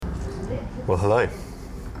Well, hello.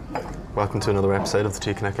 Welcome to another episode of the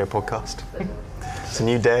Toucan Echo podcast. It's a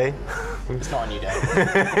new day. It's not a new day.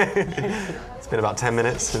 It's been about 10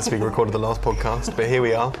 minutes since we recorded the last podcast, but here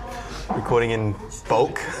we are, recording in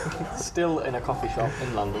bulk. Still in a coffee shop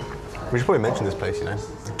in London. We should probably mention this place,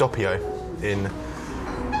 Doppio in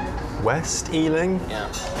West Ealing.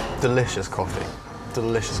 Yeah. Delicious coffee.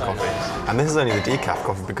 Delicious So coffee. nice. And this is only the decaf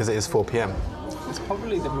coffee because it is 4 p.m. It's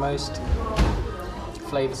probably the most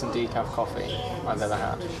flavours and decaf coffee I've ever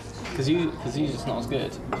had. Because usually it's not as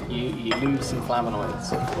good. You lose some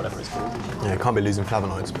flavonoids, or whatever it's called. Yeah, you can't be losing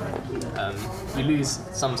flavonoids. You lose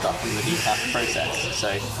some stuff from the decaf process. So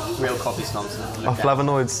real coffee snobs look Are at.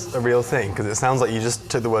 flavonoids a real thing? Because it sounds like you just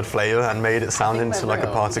took the word flavour and made it sound I think into they're like a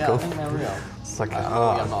real. particle. Yeah, I think they're real. It's like,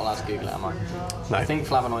 I'm not allowed to Google it, am I? No. I think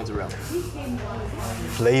flavonoids are real.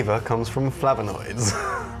 Flavour comes from flavonoids.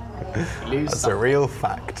 You lose That's some. a real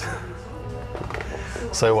fact.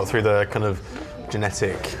 So what, through the kind of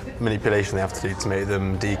genetic manipulation they have to do to make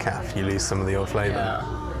them decaf, you lose some of the old flavour? Yeah.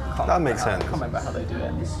 Can't That makes remember sense. I can't remember how they do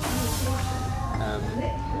it.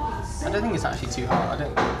 I don't think it's actually too hard. I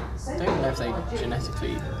don't know if they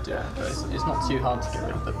genetically do it, but it's not too hard to get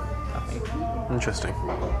rid of them, I think. Interesting.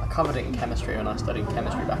 I covered it in chemistry when I studied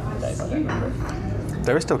chemistry back in the day, but I don't remember it.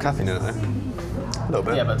 There is still caffeine in it though. A little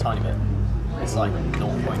bit. Yeah, but a tiny bit. It's like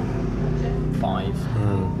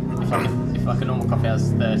 0.5. If like a normal coffee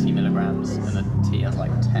has 30 milligrams and a tea has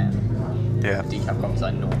like 10, Yeah. decaf coffee's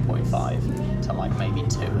like 0.5 to like maybe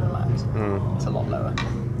 2 at the max. It's a lot lower.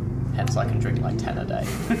 Hence I can drink like 10 a day.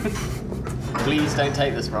 Please don't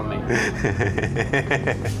take this from me. The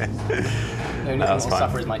only thing that That's will fine.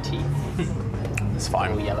 suffer is my teeth. It's All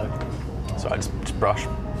fine. yellow. So I just brush.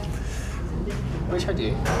 Which I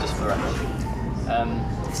do, just for the record.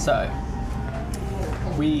 So,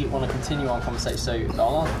 we want to continue our conversation. So,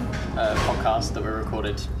 our podcast that we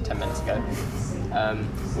recorded 10 minutes ago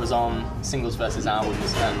was on singles versus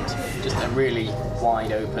albums and just a really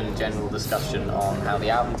wide open general discussion on how the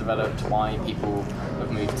album developed, why people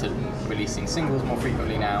have moved to releasing singles more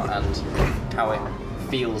frequently now, and how it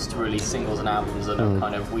feels to release singles and albums that are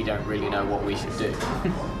kind of, we don't really know what we should do.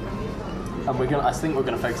 And I think we're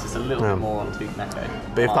going to focus this a little bit more on Toucan Echo.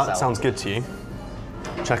 But if that ourselves. sounds good to you,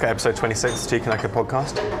 check out episode 26 of the Toucan Echo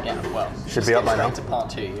podcast. Yeah, well, Should be up by now. To part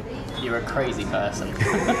 2. You're a crazy person.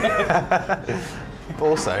 But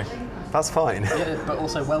also, that's fine. Yeah, but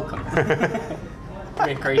also welcome.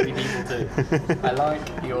 We're crazy people too. I like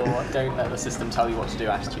your don't let the system tell you what to do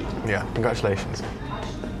attitude. Yeah, congratulations.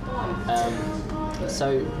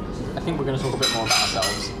 So, I think we're going to talk a bit more about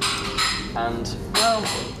ourselves. And, well, a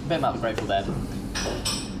bit about the Grateful Dead.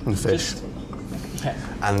 And fish. Yeah.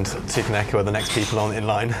 And Toucan Echo are the next people in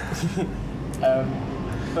line.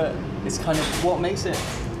 But it's kind of, what makes it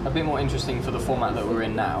a bit more interesting for the format that we're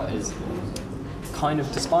in now is kind of,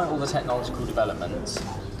 despite all the technological developments,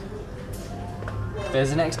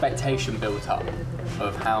 there's an expectation built up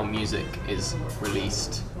of how music is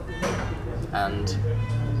released, and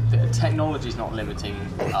the technology's not limiting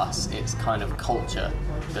us, it's kind of culture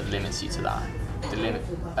that limits you to that.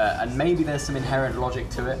 And maybe there's some inherent logic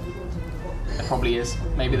to it. There probably is.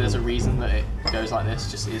 Maybe there's a reason that it goes like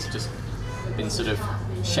this, it's just been sort of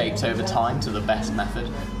shaped over time to the best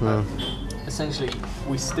method. But essentially,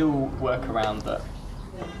 we still work around that.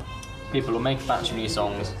 People will make a batch of new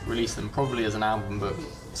songs, release them probably as an album, but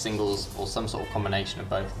singles or some sort of combination of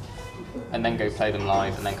both, and then go play them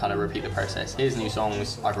live and then kind of repeat the process. Here's new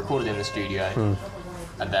songs I've recorded in the studio,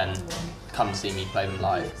 and then come see me play them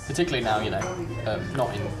live. Particularly now,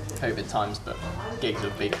 not in COVID times, but gigs are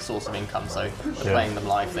a big source of income, so the playing them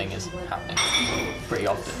live thing is happening pretty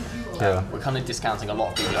often. Yeah. We're kind of discounting a lot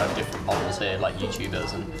of people who have different models here, like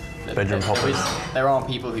YouTubers and Bedroom poppers. There are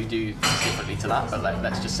people who do differently to that, but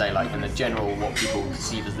let's just say, like, in the general, what people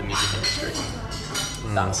perceive as the music industry,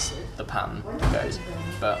 that's the pattern that goes.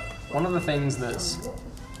 But one of the things that's,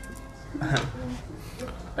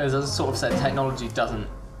 as I sort of said, technology doesn't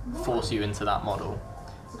force you into that model,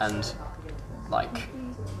 and like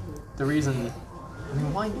the reason,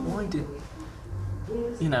 why did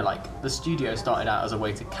the studio started out as a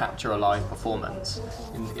way to capture a live performance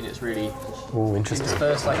in its really Interesting. its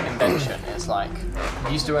first invention. It's like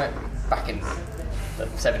you used to it back in the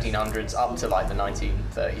 1700s up to like the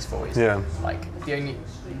 1930s, 40s. Yeah. Like the only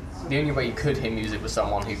way you could hear music was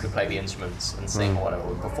someone who could play the instruments and sing or whatever,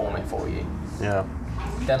 would perform it for you. Yeah.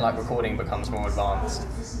 Then recording becomes more advanced,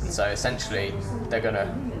 and so essentially they're going to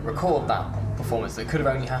record that performance that could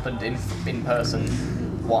have only happened in person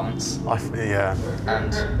once,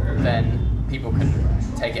 and then people can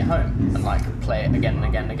take it home and play it again and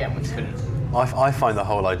again and again, which couldn't. I find the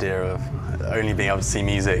whole idea of only being able to see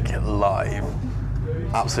music live,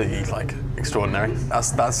 absolutely like extraordinary.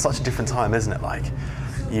 That's such a different time, isn't it? Like,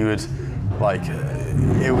 you would like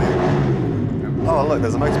it would. Oh look,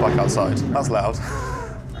 there's a motorbike outside. That's loud.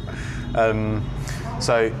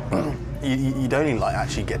 So you'd only like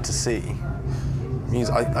actually get to see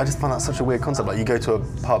music. I just find that such a weird concept. Like, you go to a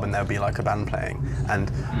pub and there'll be like a band playing, and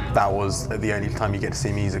that was the only time you get to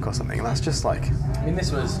see music or something. And that's just like. I mean,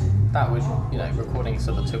 recording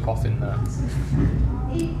sort of took off in the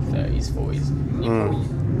 30s, 40s.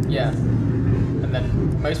 Yeah. And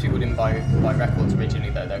then most people didn't buy records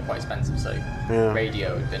originally, though. They're quite expensive, so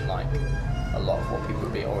radio had been like a lot of what people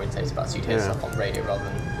would be orientated about. So you'd hear stuff on radio rather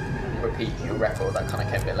than repeating a record. That kind of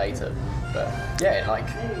came a bit later. But yeah,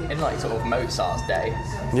 in like sort of Mozart's day,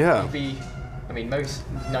 it'd be, I mean, most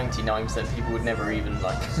 99% of people would never even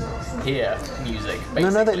like hear music.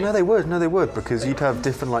 Basically. No, they would, because you'd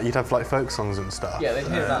have like folk songs and stuff. Yeah, they'd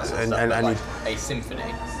hear that sort of stuff. And like a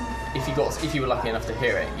symphony, if you were lucky enough to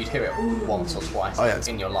hear it, you'd hear it once or twice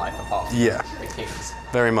in your life, apart from the Kings.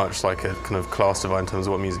 Very much like a kind of class divide in terms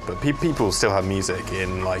of what music, but people still have music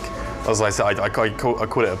in, like, as I said, I call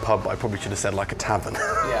it a pub, but I probably should have said like a tavern.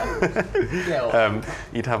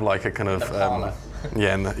 You'd have like a kind of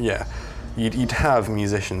You'd have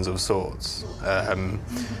musicians of sorts. I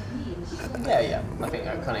think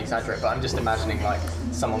I kind of exaggerate, but I'm just imagining like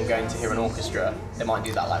someone going to hear an orchestra. They might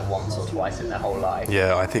do that like once or twice in their whole life.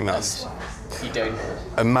 Yeah, I think that's. You don't.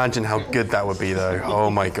 Imagine how good that would be, though. Oh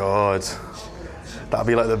my god, that'd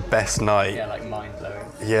be like the best night. Yeah, like mind blowing.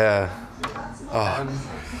 Yeah. Oh.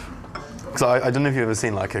 Because I don't know if you've ever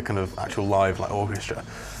seen like a kind of actual live like orchestra.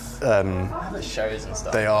 The shows and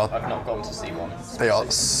stuff. They are. I've not gone to see one. They are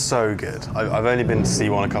so good. I've only been to see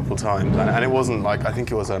one a couple of times, and it wasn't like, I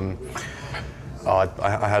think it was. I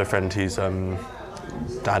had a friend whose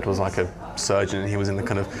dad was like a surgeon, and he was in the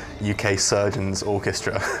kind of UK Surgeons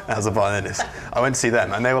Orchestra as a violinist. I went to see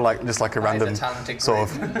them, and they were like just like a random sort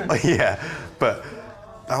of but.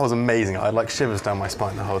 That was amazing. I had like shivers down my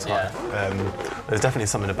spine the whole time. There's definitely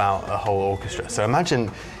something about a whole orchestra. So imagine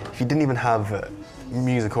if you didn't even have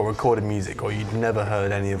music or recorded music, or you'd never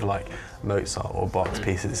heard any of like Mozart or Bach's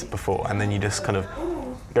pieces before, and then you just kind of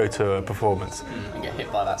go to a performance and get hit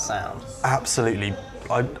by that sound. Absolutely.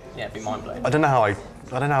 It'd be mind blowing. I don't know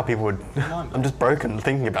how people would. I'm just broken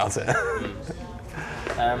thinking about it.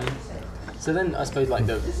 So then I suppose like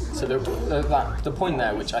the point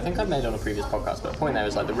there, which I think I've made on a previous podcast, but the point there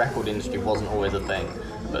is like the record industry wasn't always a thing,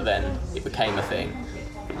 but then it became a thing,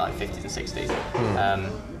 like 50s and 60s,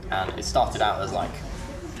 and it started out as like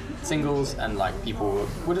singles, and like people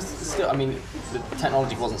would still. I mean, the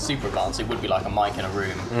technology wasn't super advanced. It would be like a mic in a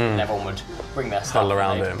room, and everyone would bring their stuff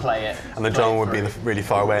around it, play it, and the drummer would be really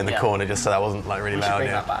far away in the corner, just so that wasn't like really loud. Bring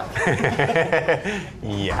that back.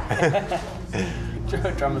 Yeah.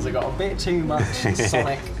 Drummers have got a bit too much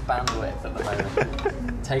sonic bandwidth at the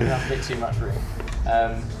moment, taking up a bit too much room.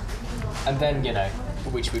 And then,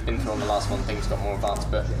 which we've been through on the last one, things got more advanced,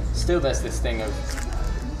 but still there's this thing of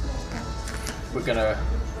we're going to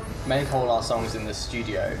make all our songs in the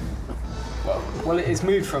studio. Well, it's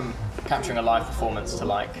moved from capturing a live performance to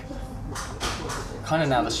like, kind of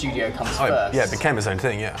now the studio comes first. Yeah, it became its own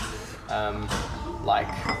thing, yeah. Like,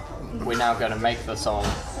 we're now going to make the song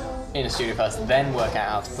in a studio first, then work out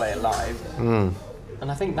how to play it live. And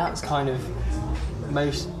I think that's kind of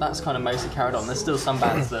mostly carried on. There's still some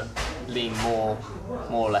bands that lean more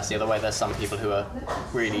or less the other way. There's some people who are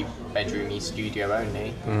really bedroomy, studio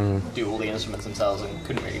only, do all the instruments themselves and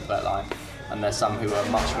couldn't really play it live. And there's some who are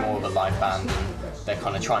much more of a live band, and they're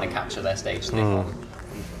kind of trying to capture their stage thing on.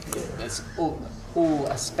 There's all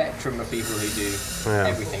a spectrum of people who do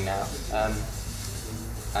everything now.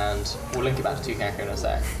 And we'll link it back to Tupac in a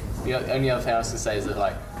sec. The only other thing I was going to say is that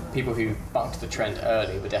like people who bucked the trend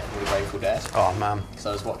early were definitely Grateful Dead. Oh man! Because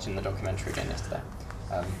I was watching the documentary again yesterday.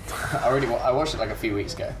 I watched it like a few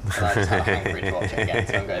weeks ago, and I just had a hankering to watch it again,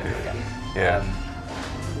 so I'm going to do it again. Yeah.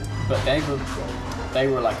 But they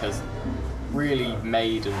were like a really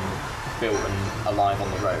made and built and alive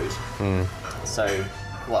on the road. So,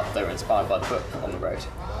 they were inspired by the book On the Road.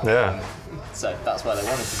 Yeah. So that's where they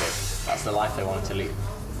wanted to be. That's the life they wanted to lead.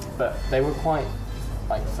 But they were quite,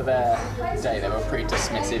 like, for their day, they were pretty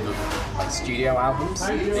dismissive of like studio albums.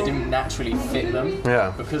 They didn't naturally fit them.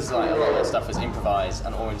 Yeah. Because like a lot of their stuff is improvised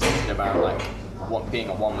and oriented around like being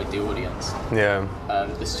a one with the audience. Yeah.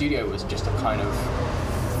 The studio was just a kind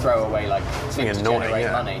of throwaway like thing to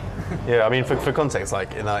generate money. Yeah, I mean, for context,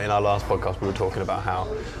 like in our last podcast, we were talking about how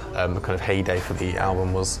the kind of heyday for the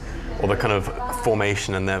album was, or the kind of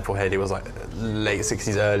formation and therefore heyday was like late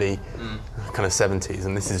 60s, early kind of 70s,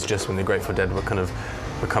 and this is just when the Grateful Dead were kind of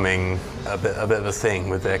becoming a bit of a thing,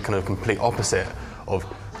 with their kind of complete opposite of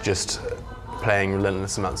just playing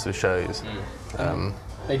relentless amounts of shows.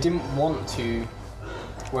 They didn't want to,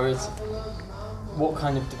 whereas what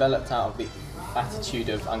kind of developed out of the attitude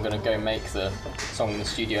of I'm going to go make the song in the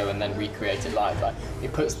studio and then recreate it live, like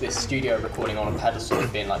it puts this studio recording on a pedestal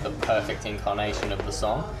of being like the perfect incarnation of the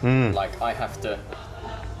song. Like I have to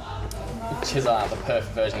chisel out the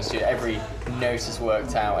perfect version of the studio, every note is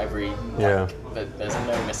worked out, every there's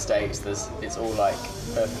no mistakes, it's all like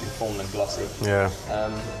perfectly formed and glossy.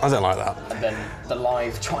 I don't like that. And then the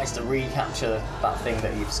live tries to recapture that thing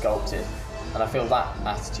that you've sculpted, and I feel that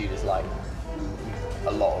attitude is like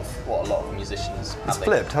a lot of musicians have. It's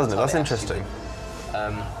flipped, hasn't it? That's interesting.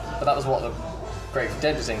 But that was what the Grateful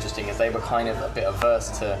Dead was interesting, is they were kind of a bit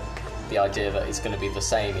averse to the idea that it's going to be the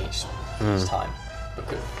same each time,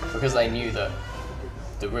 because they knew that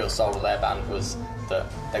the real soul of their band was that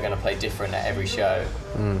they're going to play different at every show,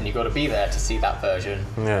 and you've got to be there to see that version.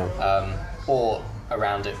 Or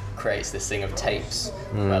around it creates this thing of tapes,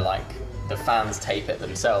 where like the fans tape it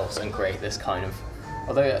themselves and create this kind of.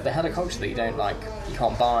 Although they had a culture that you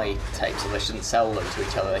can't buy tapes, or they shouldn't sell them to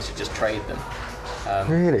each other, they should just trade them.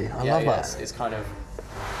 Really? I love that. It's kind of.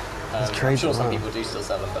 I'm sure some people do still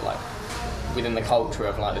sell them, but like within the culture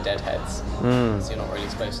of like the Deadheads, so you're not really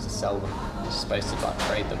supposed to sell them. You're just supposed to like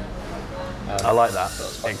trade them. I like that.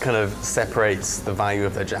 It kind of separates the value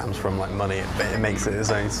of their jams from like money, but it makes it its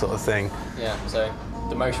own sort of thing. Yeah. So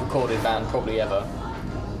the most recorded band probably ever.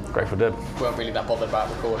 Grateful Dead. Weren't really that bothered about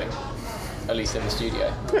recording, at least in the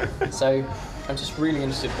studio. So I'm just really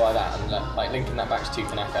interested by that, and like linking that back to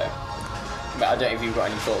Toucan Echo. But I don't know if you've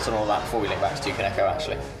got any thoughts on all that before we link back to Toucan Echo,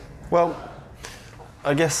 actually. Well,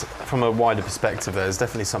 I guess from a wider perspective, there's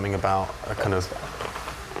definitely something about a kind of.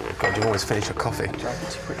 God, you've almost finished your coffee.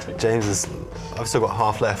 James I've still got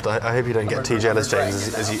half left. I hope you don't get too jealous,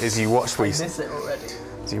 James, as you watch me.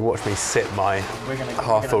 As you watch me sip my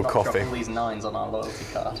half-full coffee. Drop all these 9s on our loyalty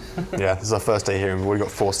card. Yeah, this is our first day here, and we've already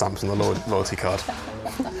got 4 stamps on the loyalty card.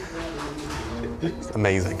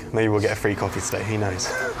 Amazing. Maybe we'll get a free coffee today. Who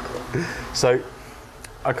knows? So,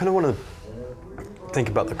 I kind of want to think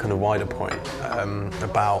about the kind of wider point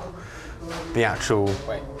about the actual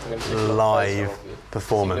live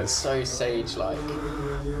performance. So sage-like.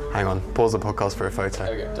 Hang on, pause the podcast for a photo.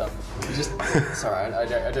 Okay, done. You just, sorry,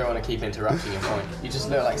 I don't want to keep interrupting your point. You just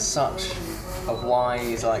look like such a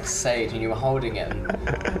wise, like sage, and you were holding it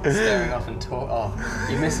and staring off and talk. Oh,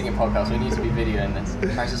 you're missing a podcast. We need to be videoing this.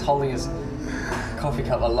 I was just holding his coffee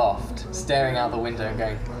cup aloft, staring out the window and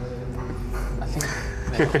going, I think,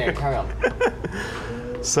 no, carry on.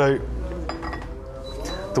 So,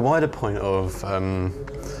 the wider point of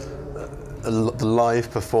the live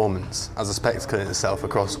performance as a spectacle in itself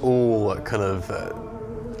across all kind of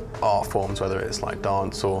art forms, whether it's like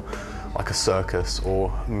dance or like a circus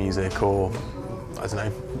or music or, I don't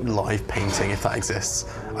know, live painting, if that exists.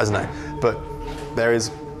 I don't know. But there is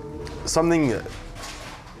something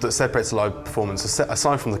that separates a live performance,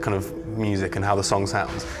 aside from the kind of music and how the song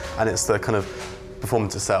sounds, and it's the kind of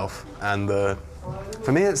performance itself. And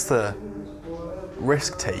for me, it's the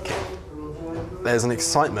risk-taking. There's an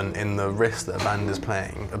excitement in the risk that a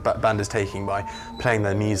band is taking by playing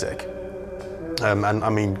their music. And I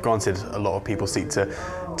mean, granted, a lot of people seek to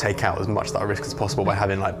take out as much of that risk as possible by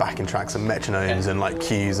having like backing tracks and metronomes and like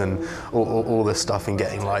cues and all this stuff, and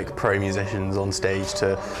getting like pro musicians on stage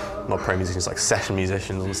not pro musicians, like session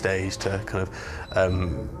musicians on stage to kind of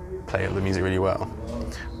play the music really well.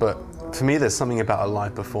 But for me, there's something about a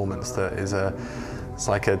live performance that is almost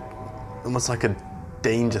like a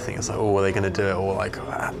danger thing. It's like, oh, are they going to do it, or like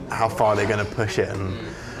how far are they going to push it, and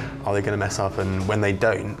are they going to mess up? And when they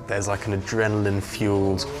don't, there's like an adrenaline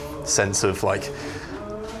fueled sense of like,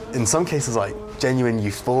 in some cases, like genuine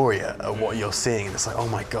euphoria at what you're seeing. And it's like, oh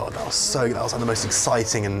my god, that was like the most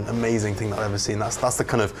exciting and amazing thing that I've ever seen. That's the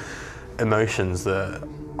kind of emotions that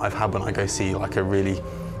I've had when I go see like a really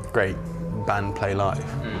great band play live.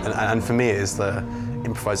 And for me, it is the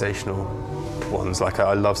improvisational ones. Like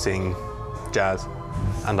I love seeing jazz,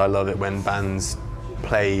 and I love it when bands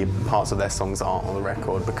play parts of their songs that aren't on the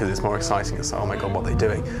record, because it's more exciting. It's like, oh my god, what are they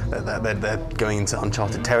doing? They're going into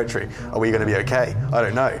uncharted territory. Are we going to be okay? I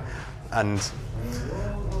don't know. And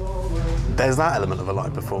there's that element of a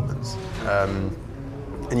live performance, and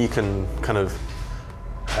you can kind of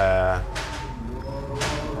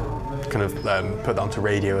put that onto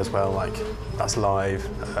radio as well. Like that's live,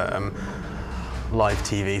 live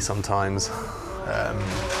TV sometimes.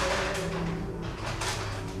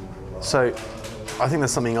 So I think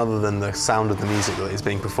there's something other than the sound of the music that is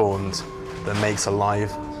being performed that makes a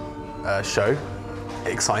live show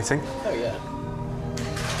exciting. Oh yeah.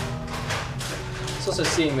 also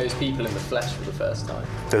seeing those people in the flesh for the first time.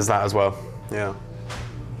 There's that as well. Yeah.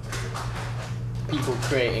 People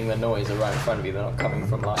creating the noise right in front of you. They're not coming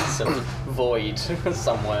from like some void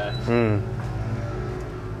somewhere.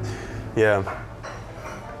 Yeah.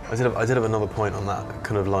 I did have another point on that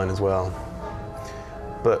kind of line as well.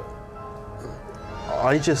 But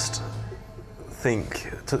I just think,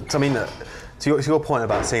 to your point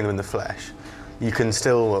about seeing them in the flesh, you can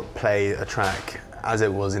still play a track as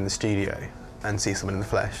it was in the studio and see someone in the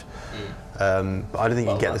flesh. But I don't think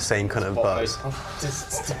you get the same kind of buzz.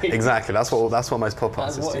 Exactly, that's what most pop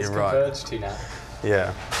artists do. That's what it's right. converged to now.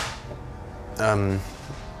 Yeah.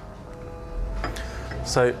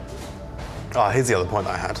 So, here's the other point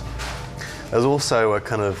I had. There's also a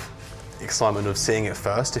kind of excitement of seeing it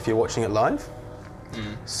first if you're watching it live.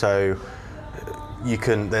 So you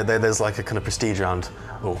can there's like a kind of prestige around.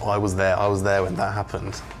 Oh, I was there when that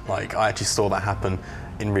happened. Like I actually saw that happen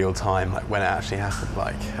in real time, like when it actually happened.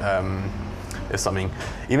 Like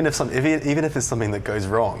even if it's something that goes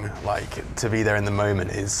wrong, like to be there in the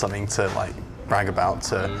moment is something to like brag about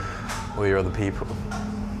to all your other people,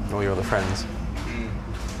 all your other friends.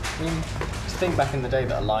 I mean, to think back in the day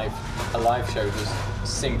that a live show was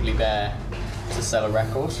simply there to sell a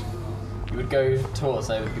record. You would go tour,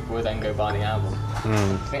 so that people would then go buy the album.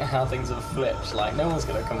 Think how things have flipped. Like no one's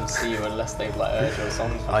gonna come and see you unless they've like heard your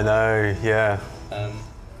songs. I know, yeah. But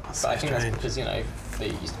I think that's because there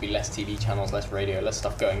used to be less TV channels, less radio, less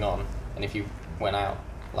stuff going on. And if you went out,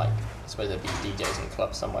 like I suppose there'd be DJs in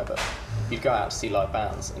clubs somewhere, but you'd go out to see live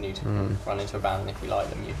bands and you'd run into a band, and if you liked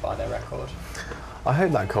them, you'd buy their record. I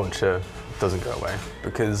hope that culture doesn't go away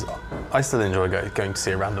because I still enjoy going to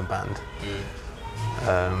see a random band.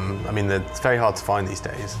 I mean, it's very hard to find these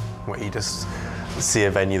days where you just see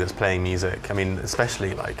a venue that's playing music. I mean,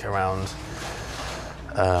 especially like around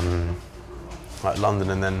like London,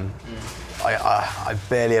 and then I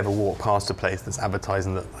barely ever walk past a place that's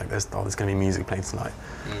advertising that like there's going to be music playing tonight.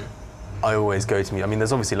 I always go to I mean,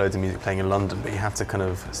 there's obviously loads of music playing in London, but you have to kind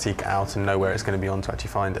of seek it out and know where it's going to be on to actually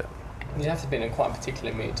find it. You have to be in a quite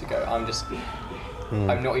particular mood to go. I'm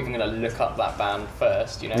not even going to look up that band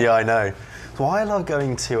first, Yeah, I know. So I love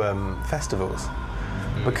going to festivals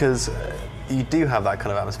because you do have that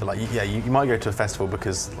kind of atmosphere. Like, you might go to a festival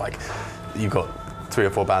because like you've got 3 or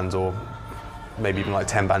 4 bands, or maybe even like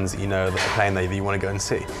 10 bands that you know that are playing there that you want to go and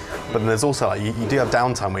see. But then there's also like you do have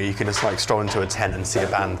downtime where you can just like stroll into a tent and see a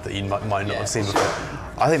band that you might not have seen before.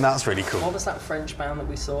 I think that's really cool. What was that French band that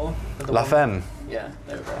we saw? La Femme. Yeah,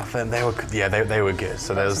 they were great. La Femme, they were good.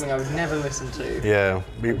 So there's something I would never listen to. Yeah.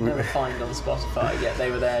 We never find on Spotify, yet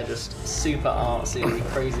they were there just super artsy,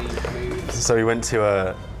 crazy moves. So we went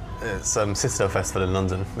to some Citadel Festival in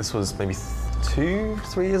London. This was maybe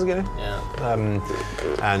 2-3 years ago. Yeah.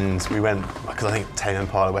 And we went because I think Tame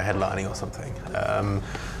Impala were headlining or something.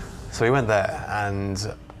 So we went there, and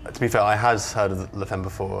to be fair, I had heard of La Femme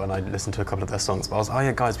before, and I listened to a couple of their songs. But I was, oh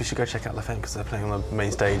yeah, guys, we should go check out La Femme because they're playing on the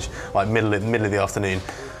main stage, like middle of the afternoon.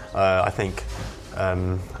 I think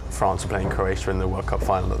France were playing Croatia in the World Cup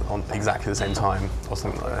final on exactly the same time, or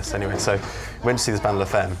something like this. Anyway, so we went to see this band La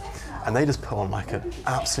Femme, and they just put on like an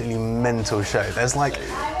absolutely mental show. There's like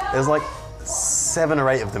 7 or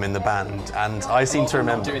 8 of them in the band, and I seem to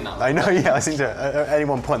remember. Doing that. I know, yeah. I seem to. At any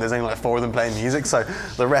one point, there's only like 4 of them playing music, so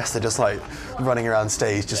the rest are just like running around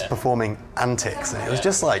stage, just performing antics. And it was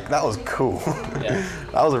just like that was cool. Yeah.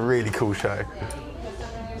 That was a really cool show.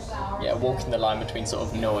 Yeah, walking the line between sort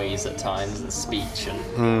of noise at times and speech,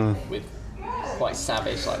 and with quite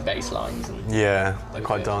savage like bass lines. And yeah, they're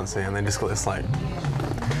quite dancey, and they just got this like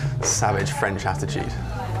savage French attitude.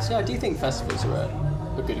 So I do think festivals are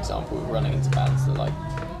a good example of running into bands that like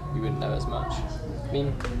you wouldn't know as much. I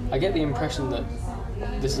mean, I get the impression that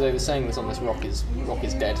they were saying this on this Rock is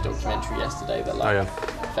Dead documentary yesterday, that like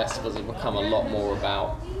festivals have become a lot more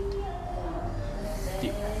about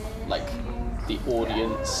the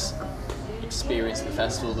audience experience of the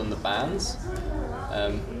festival than the bands.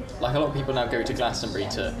 Like a lot of people now go to Glastonbury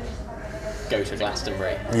to go to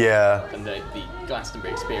Glastonbury. Yeah. And the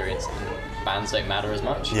Glastonbury experience, and bands don't matter as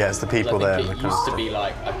much. Yeah, it's the people there. It used to be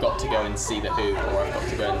like, I've got to go and see The Who, or I've got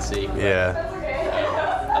to go and see whoever. Yeah.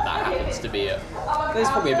 And that happens to be there's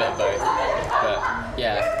probably a bit of both. But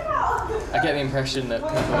yeah, I get the impression that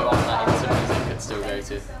people who aren't that into music could still go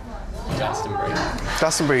to Glastonbury.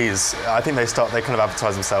 Glastonbury's, I think they kind of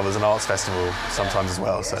advertise themselves as an arts festival sometimes as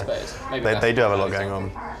well, so they do have a lot going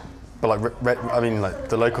on. But like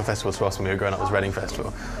the local festival to us when we were growing up was Reading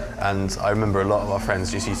Festival, and I remember a lot of our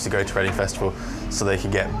friends just used to go to Reading Festival so they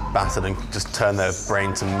could get battered and just turn their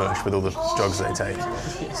brain to mush with all the drugs they take.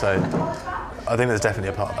 So I think there's definitely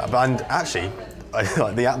a part of that. And actually,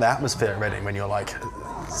 like the atmosphere at Reading when you're like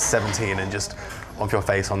 17 and just off your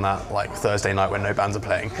face on that like Thursday night when no bands are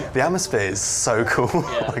playing. The atmosphere is so cool.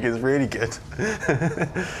 Like it's really good.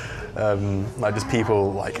 Like just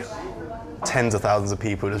people, like tens of thousands of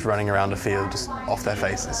people just running around a field just off their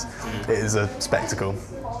faces. It is a spectacle.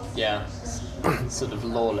 Yeah. Sort of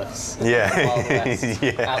lawless. Yeah. Wild West,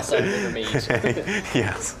 Yeah. outside of the mead.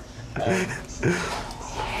 Yes.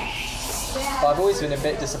 But I've always been a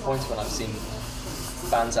bit disappointed when I've seen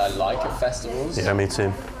bands that I like at festivals. Yeah, me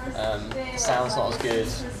too. The sound's not as good.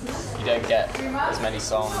 You don't get as many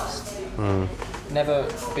songs. I've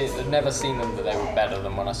never seen them that they were better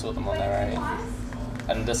than when I saw them on their own.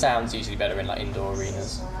 And the sound's usually better in like indoor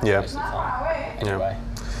arenas. Yeah. Most of the time. Anyway.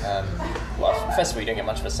 Well, at a festival you don't get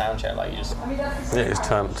much of a sound check. Like you just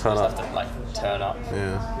turn have up. to like turn up.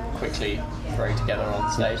 Yeah. Quickly throw together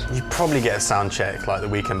on stage. You probably get a sound check like the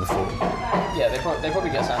weekend before. Yeah, they probably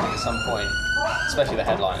get sound check at some point, especially the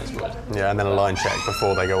headliners would. Yeah, and then a line check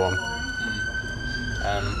before they go on.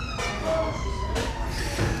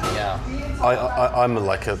 Yeah. I'm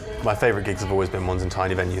like my favourite gigs have always been ones in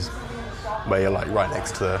tiny venues, where you're like right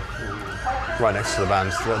next to the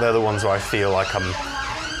bands. They're the ones where I feel like I'm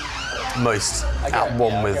most at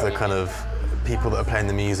one with the kind of people that are playing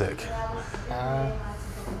the music.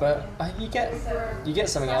 But you get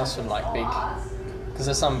something else from like big, because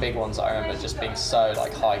there's some big ones that I remember just being so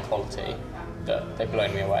like high quality that they've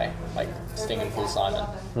blown me away. Like Sting and Paul Simon,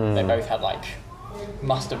 they both had like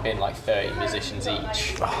must have been like 30 musicians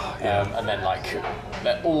each, and then like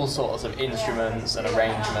they're all sorts of instruments and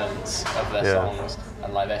arrangements of their songs,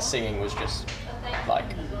 and like their singing was just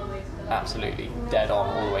like absolutely dead on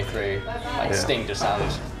all the way through. Like Sting just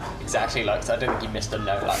sounded exactly like, I don't think he missed a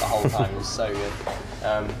note like the whole time. It was so good.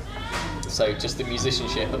 So just the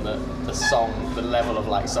musicianship and the song, the level of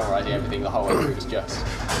like songwriting, everything the whole way through was just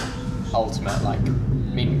ultimate. Like,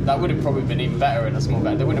 I mean, that would have probably been even better in a small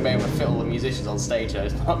band. They wouldn't have been able to fit all the musicians on stage, though.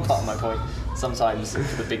 It's part of my point. Sometimes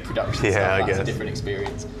for the big production stuff, that's a different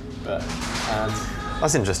experience. But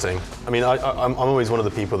that's interesting. I mean, I'm always one of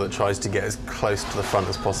the people that tries to get as close to the front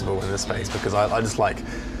as possible in this space, because I just like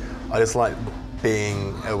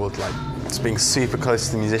being able to like just being super close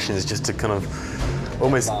to the musicians, just to kind of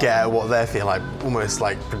almost get what they're feeling, like almost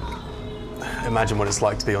like imagine what it's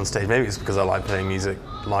like to be on stage. Maybe it's because I like playing music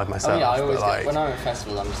live myself. Oh yeah, I always like, when I'm at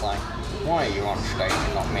festivals, I'm just like, why are you on stage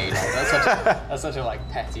and not me? Like, that's such a like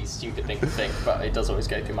petty, stupid thing to think, but it does always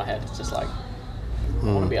go through my head. It's just like, I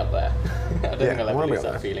want to be up there. I don't think I'll ever lose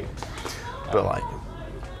that feeling. But like,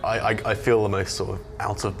 I feel the most sort of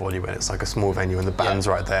out of body when it's like a small venue and the band's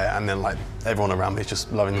right there, and then like everyone around me is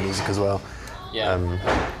just loving the music as well. Yeah.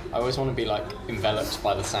 I always want to be like enveloped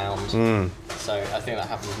by the sound. So I think that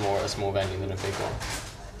happens more at a small venue than a big one.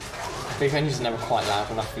 Big venues are never quite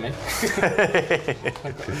loud enough for me.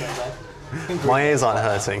 My ears aren't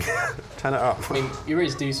hurting. Turn it up. I mean, your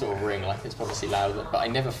ears do sort of ring, like it's obviously louder, but I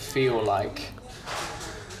never feel like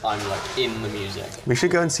I'm like in the music. We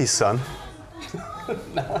should go and see Sun.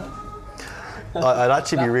 I'd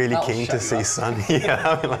actually be really keen to see Sun. Yeah,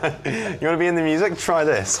 I mean, like, you want to be in the music? Try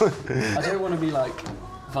this. I don't want to be like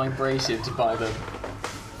vibrated by the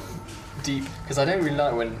deep, because I don't really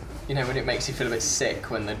like when it makes you feel a bit sick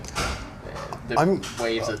when the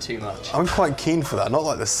waves are too much. I'm quite keen for that, not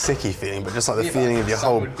like the sicky feeling, but just like the feeling of your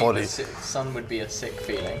whole body. Sun would be a sick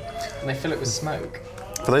feeling, and they fill it with smoke.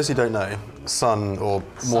 For those who don't know, Sun, or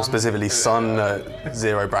more specifically Sun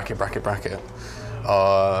Zero bracket,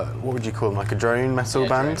 what would you call them, like a drone metal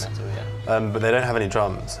band? Drone metal, but they don't have any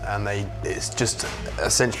drums, and it's just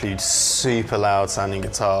essentially super loud sounding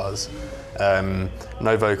guitars,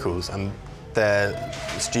 no vocals, and their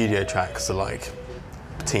studio tracks are like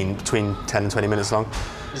between 10 and 20 minutes long.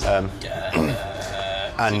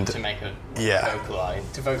 And to make a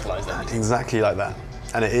vocalize that. Exactly like that.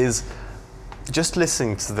 And it is, just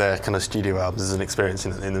listening to their kind of studio albums is an experience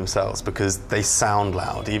in themselves, because they sound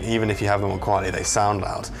loud. Even if you have them on quietly, they sound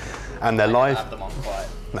loud. And they're live. I have them on quiet.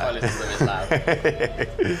 No. I listen to them,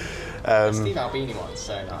 it's loud. Steve Albini one's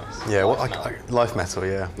so nice. Yeah, Life Metal,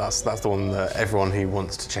 yeah. That's the one that everyone who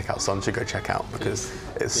wants to check out Sun should go check out, because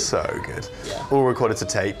it's so good. Yeah. All recorded to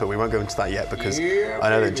tape, but we won't go into that yet, because I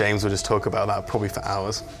know that James will just talk about that probably for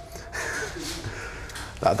hours.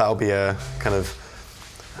 That'll be a kind of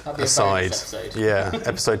aside. Yeah,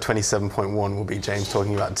 episode 27.1 will be James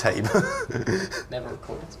talking about tape. Never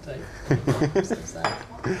recorded to tape.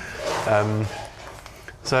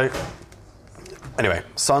 So, anyway,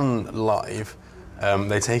 Sun Live,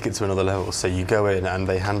 they take it to another level. So you go in and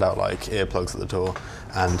they hand out like earplugs at the door,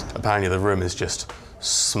 and apparently the room is just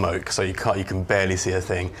smoke, so you can barely see a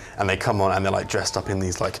thing, and they come on and they're like dressed up in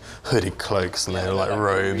these like hooded cloaks and they're like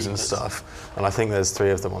robes and stuff, and I think there's 3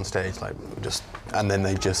 of them on stage, like and then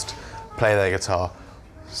they just play their guitar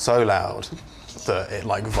so loud that it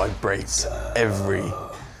like vibrates every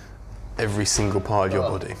single part of your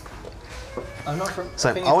body. I'm not sure. So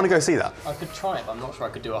I want to go see that. I could try it, but I'm not sure I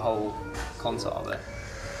could do a whole concert of it.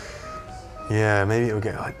 Yeah, maybe it would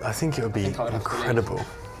get. I think it would be incredible.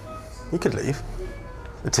 You could leave.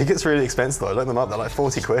 The tickets are really expensive though. I looked them up. They're like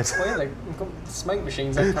 40 quid. Well, yeah, they've got smoke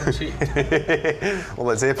machines. They come cheap. All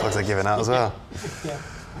those earplugs are giving out as well.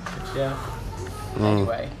 Yeah.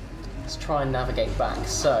 Anyway, let's try and navigate back.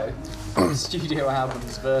 So, studio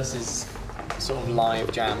albums versus sort of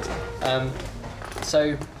live jams.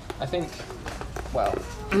 So, I think, well,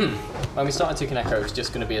 when we started Tick and Echo, it was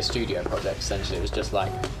just going to be a studio project, essentially. It was just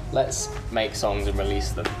like, let's make songs and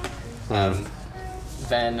release them.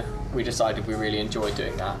 Then we decided we really enjoyed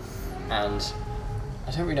doing that. And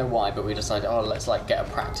I don't really know why, but we decided, let's like get a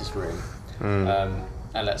practice room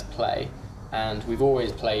and let's play. And we've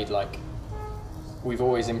always played we've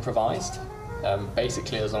always improvised.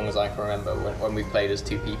 Basically, as long as I can remember, when we've played as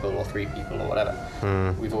 2 people or 3 people or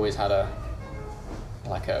whatever, we've always had a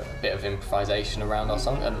bit of improvisation around our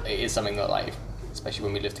song, and it is something that, like, especially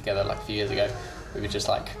when we lived together like a few years ago, we would just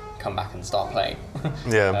like come back and start playing.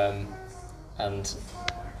 And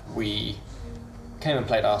we came and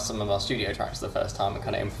played some of our studio tracks the first time and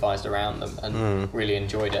kind of improvised around them and really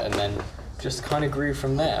enjoyed it, and then just kind of grew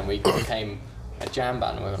from there, and we became a jam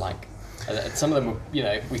band, and we were like, some of them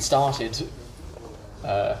were, we started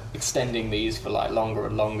extending these for like longer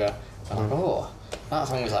and longer. And that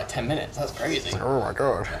song was like 10 minutes, that's crazy. Oh my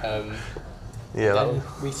god.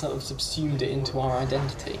 We sort of subsumed it into our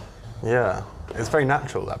identity. Yeah, it's very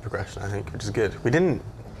natural, that progression, I think, which is good. We didn't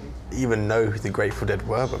even know who the Grateful Dead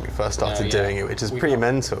were when we first started doing it, which is pretty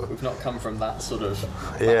mental. We've not come from that sort of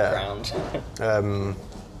background.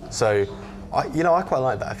 So, I quite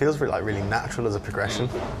like that. It feels really natural as a progression.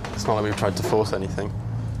 It's not like we've tried to force anything.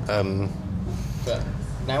 But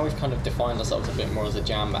now we've kind of defined ourselves a bit more as a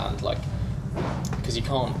jam band, like, because you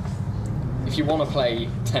can't, if you want to play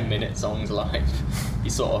 10-minute songs live, you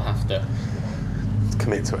sort of have to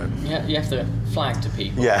commit to it. Yeah, you have to flag to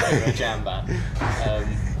people that you're a jam band,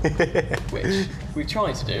 which we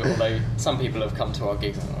try to do. Although some people have come to our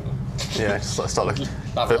gigs and just like start looking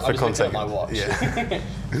for content. At my watch.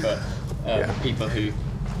 But people who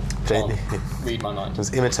can't read my mind. I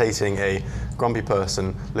was imitating a grumpy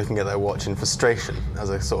person looking at their watch in frustration as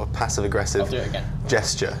a sort of passive-aggressive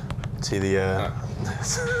gesture to the.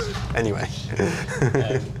 Anyway.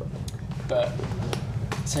 But.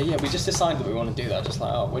 So yeah, we just decided that we want to do that. Just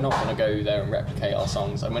like, we're not going to go there and replicate our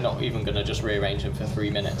songs, and we're not even going to just rearrange them for 3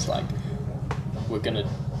 minutes. Like, we're going to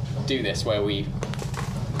do this where we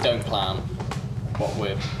don't plan what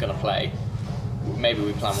we're going to play. Maybe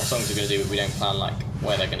we plan what songs we're going to do, but we don't plan like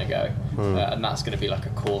where they're going to go. And that's going to be like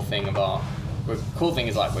a core thing of our. Cool thing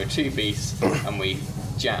is like we're 2-piece and we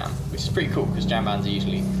jam, which is pretty cool because jam bands are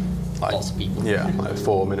usually lots of people. Yeah, like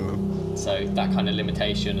 4 minimum. So that kind of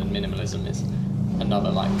limitation and minimalism is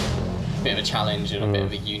another like bit of a challenge and a bit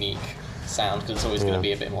of a unique sound, because it's always going to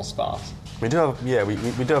be a bit more sparse. We do have we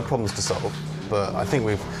do have problems to solve, but I think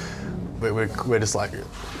we're just like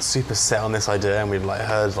super set on this idea, and we've like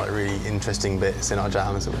heard like really interesting bits in our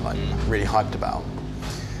jams that we're like really hyped about.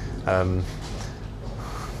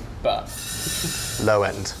 But low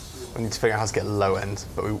end. We need to figure out how to get low end,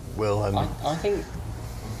 but we will. I think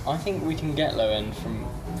we can get low end from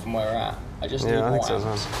where we're at. I just need more amps.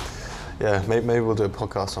 Well. Yeah, maybe we'll do a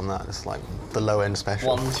podcast on that. It's like the low end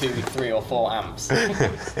special. 1, 2, 3 or 4 amps. You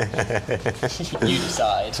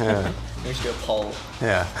decide. Yeah. We should do a poll.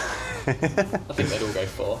 Yeah. I think they'd all go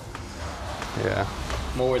 4. Yeah.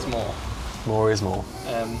 More is more. More is more.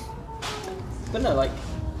 But no, like,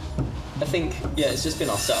 I think, it's just been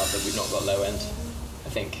our setup that we've not got low end. I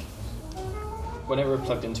think whenever we're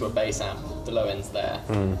plugged into a bass amp, the low end's there.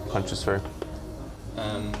 Punches through.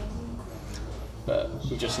 But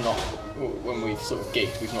we've just not, when we've sort of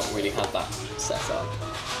gigged, we've not really had that set up.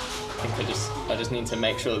 I think I just need to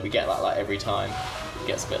make sure that we get that like every time. It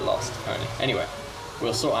gets a bit lost apparently. Anyway,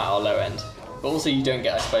 we'll sort out our low end. But also you don't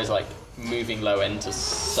get, I suppose, like moving low end to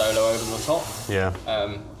solo over the top. Yeah.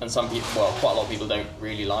 And some people, well, quite a lot of people don't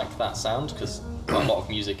really like that sound, because a lot of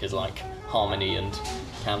music is like harmony and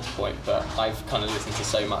counterpoint. But I've kind of listened to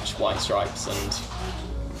so much White Stripes, and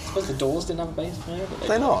I suppose the Doors didn't have a bass player, but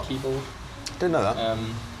they're not. Keyboard. Didn't know that.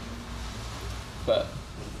 But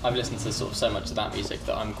I've listened to sort of so much of that music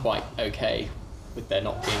that I'm quite okay with there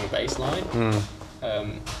not being a bass line.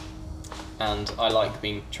 and I like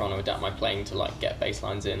trying to adapt my playing to like get bass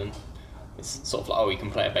lines in, and it's sort of like, oh, you can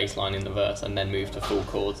play a bass line in the verse and then move to full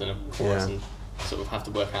chords and a chorus, and sort of have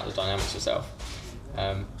to work out the dynamics yourself.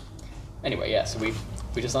 Anyway, yeah, so we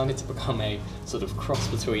decided to become a sort of cross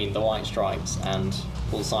between the White Stripes and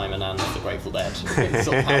Paul Simon and the Grateful Dead. It's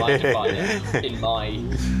sort of how I define it in my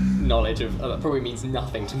knowledge of. That probably means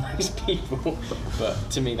nothing to most people, but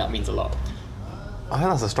to me that means a lot. I think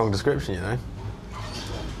that's a strong description, you know.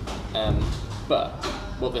 But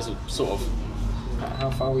what this is sort of,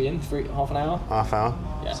 how far are we in? Half an hour? Half hour?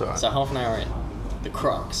 Yeah. Right. So half an hour in. The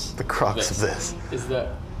crux of this is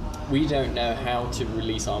that we don't know how to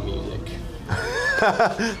release our music.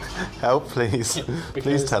 Help, please.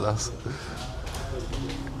 Please tell us.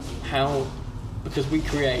 Because we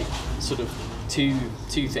create sort of two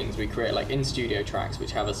things. We create like in-studio tracks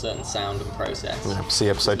which have a certain sound and process. Yeah, see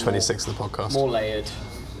episode 26 of the podcast. More layered,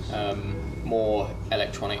 more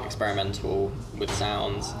electronic, experimental with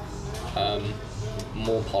sounds,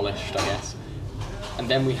 more polished, I guess. And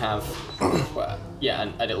then we have,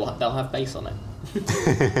 and they'll have bass on it.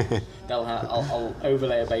 I'll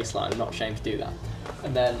overlay a bass line. I'm not ashamed to do that.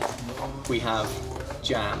 And then we have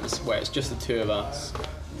jams where it's just the two of us,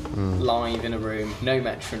 live in a room, no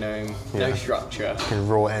metronome, no structure. In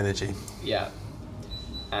raw energy. Yeah.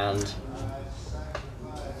 And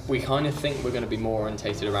we kind of think we're going to be more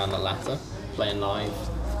orientated around the latter, playing live.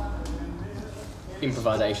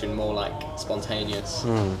 Improvisation, more like spontaneous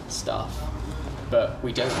stuff. But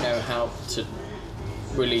we don't know how to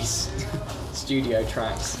release studio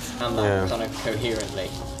tracks and that kind of coherently.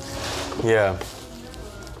 Yeah.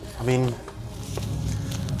 I mean,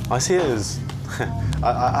 I see it as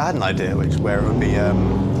I had an idea where it would be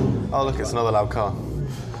oh look, it's another loud car,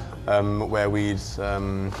 where we'd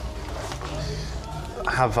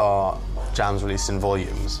have our jams released in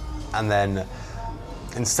volumes, and then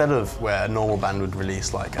instead of where a normal band would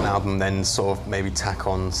release like an album, then sort of maybe tack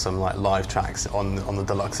on some like live tracks on the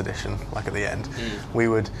deluxe edition, like at the end, we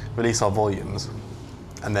would release our volumes,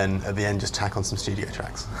 and then at the end just tack on some studio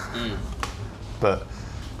tracks. But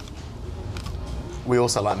we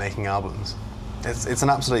also like making albums. It's an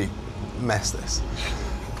absolute mess, this.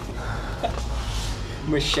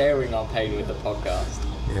 We're sharing our pain with the podcast.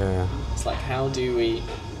 Yeah. It's like, how do we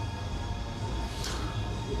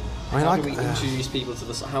introduce people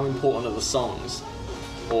to how important are the songs?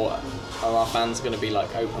 Or are our fans going to be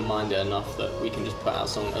like open-minded enough that we can just put out a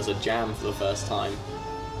song as a jam for the first time?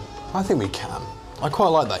 I think we can. I quite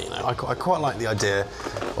like that, you know. I quite like the idea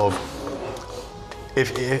of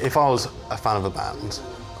if I was a fan of a band,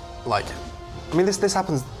 like, I mean, this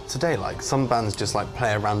happens today. Like, some bands just like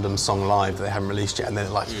play a random song live that they haven't released yet, and then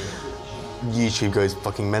like YouTube goes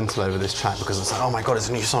fucking mental over this track because it's like, oh my god, it's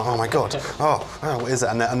a new song. Oh my god. Oh, what is it?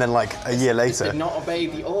 And then like a year later, did not obey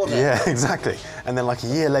the order. Yeah, exactly. And then like a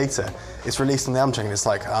year later, it's released on the album track, and it's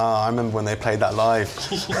like, I remember when they played that live.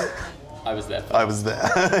 I was there.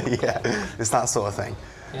 Yeah, it's that sort of thing.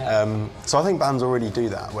 Yeah. So I think bands already do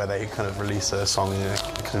that, where they kind of release a song in a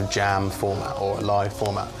kind of jam format or a live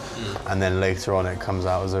format, and then later on it comes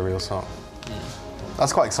out as a real song.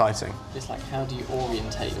 That's quite exciting. It's like, how do you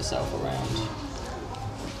orientate yourself around?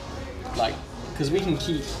 Like, because we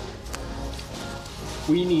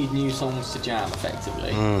need new songs to jam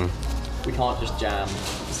effectively. We can't just jam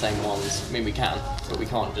the same ones. I mean, we can, but we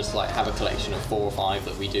can't just like have a collection of 4 or 5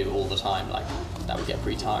 that we do all the time. Like, that would get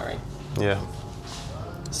pretty tiring. Yeah.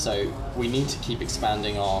 So we need to keep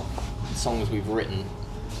expanding our songs we've written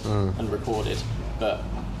and recorded. But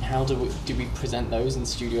how do we present those in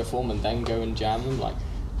studio form and then go and jam them? Like,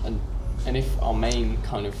 and if our main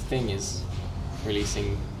kind of thing is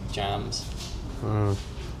releasing jams, don't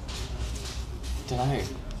know.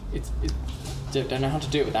 Don't know how to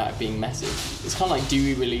do it without it being messy. It's kind of like, do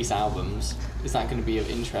we release albums? Is that going to be of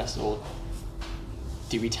interest, or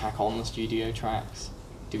do we tack on the studio tracks?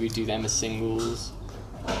 Do we do them as singles?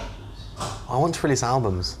 I want to release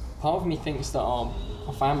albums. Part of me thinks that our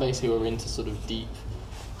fan base who are into sort of deep,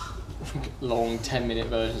 long 10-minute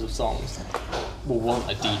versions of songs will want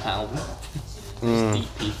a deep album. These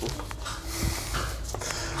deep people.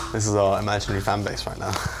 This is our imaginary fan base right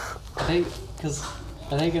now. Are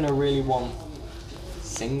they going to really want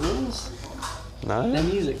singles? No. They're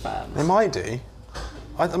music fans. They might do.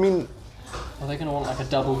 I mean... Are they going to want like a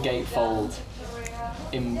double gatefold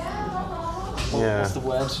what's the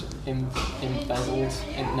word? Embezzled?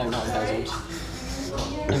 No, not embezzled.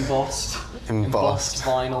 Embossed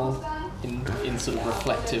vinyl in sort of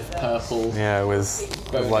reflective purple. Yeah,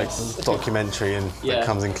 with like documentary and that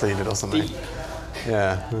comes included or something. Deep.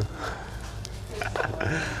 Yeah.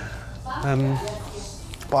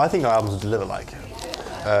 But I think our albums will deliver, like,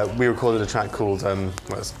 we recorded a track called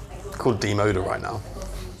it's called Demoder right now.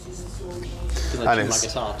 Because I tuned my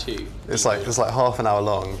guitar too. It's like half an hour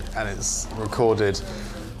long, and it's recorded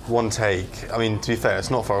one take. I mean, to be fair, it's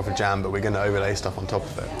not far off a jam, but we're going to overlay stuff on top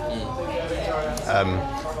of it.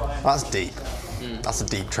 That's deep. That's a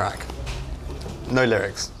deep track. No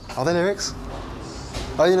lyrics. Are there lyrics?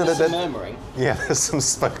 Oh, you know There's that. some murmuring Yeah, there's some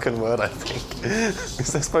spoken word, I think.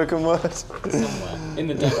 Is there spoken word? somewhere in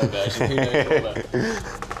the demo version. Who knows what?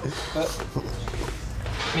 But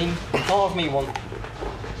I mean, part of me want.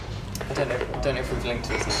 I don't know if we've linked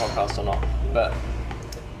to this in the podcast or not, but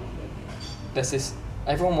there's this.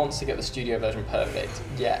 Everyone wants to get the studio version perfect,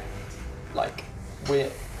 yet like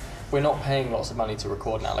we're not paying lots of money to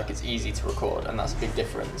record now. Like, it's easy to record, and that's a big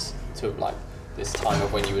difference to like this time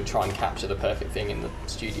of when you would try and capture the perfect thing in the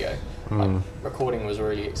studio. Like, recording was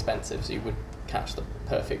really expensive, so you would catch the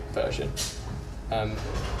perfect version.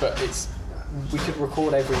 But we could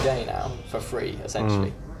record every day now for free,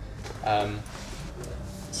 essentially.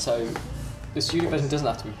 So the studio version doesn't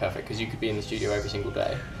have to be perfect, because you could be in the studio every single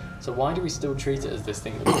day. So why do we still treat it as this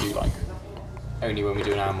thing that we do like only when we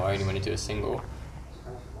do an album or only when we do a single?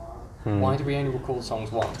 Why do we only record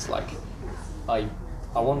songs once? Like,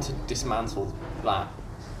 I want to dismantle that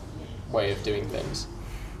way of doing things.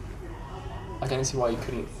 I don't see why you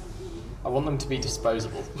couldn't. I want them to be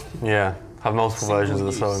disposable. Yeah, have multiple Single versions of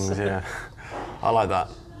the use. songs, yeah. I like that.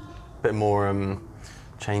 Bit more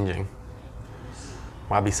changing.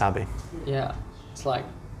 Wabi sabi. Yeah, it's like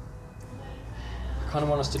I kind of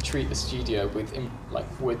want us to treat the studio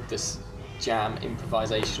with this jam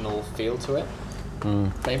improvisational feel to it.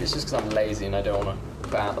 Maybe it's just because I'm lazy and I don't want to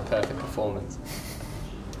put out the perfect performance.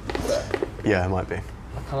 But Yeah, it might be.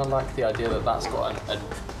 I kind of like the idea that that's got an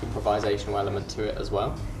improvisational element to it as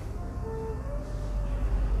well.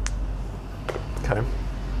 Okay.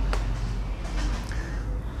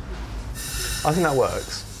 I think that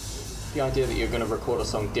works. The idea that you're going to record a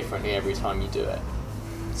song differently every time you do it.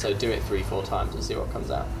 So do it 3-4 times and see what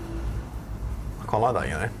comes out. I quite like that,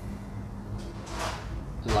 you know.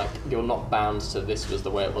 And like, you're not bound to this was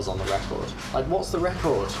the way it was on the record. Like, what's the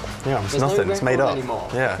record? Yeah, it's There's nothing, no it's made record up. anymore.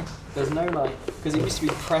 Yeah. There's no like, because it used to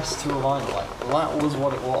be pressed to a vinyl. Like, that was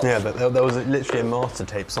what it was. Yeah, but there was literally a master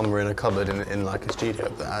tape somewhere in a cupboard in like a studio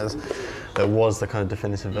there was the kind of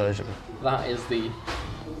definitive version. That is the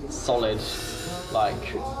solid,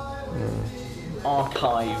 like,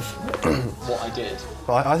 archive what I did.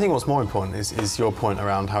 But I think what's more important is your point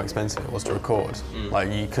around how expensive it was to record. Like,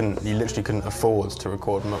 you literally couldn't afford to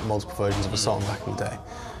record multiple versions of a song back in the day.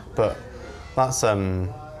 But that's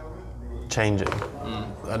changing,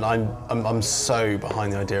 and I'm so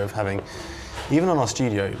behind the idea of having, even on our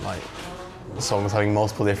studio, like songs having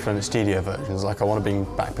multiple different studio versions. Like, I want to bring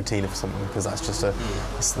back Patina for something, because that's just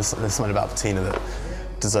there's something about Patina that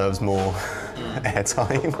deserves more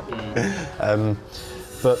airtime.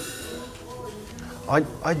 But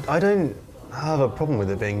I don't have a problem with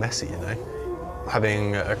it being messy, you know,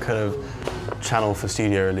 having a kind of channel for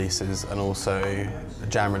studio releases and also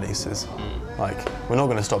jam releases. Like, we're not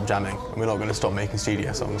going to stop jamming, and we're not going to stop making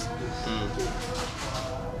studio songs.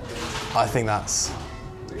 I think that's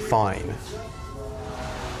fine.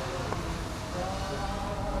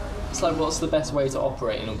 It's like, what's the best way to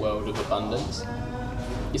operate in a world of abundance?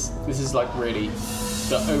 This is like really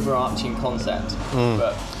the overarching concept,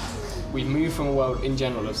 but we've moved from a world in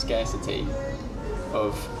general of scarcity,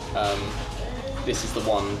 of this is the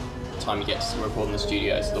one time you get to record in the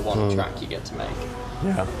studio, it's the one track you get to make.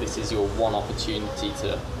 Yeah. This is your one opportunity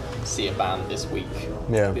to see a band this week.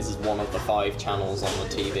 Yeah. This is one of the 5 channels on the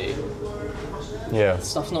TV. Yeah.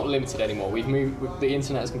 Stuff's not limited anymore. The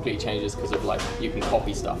internet has completely changed this because of, like, you can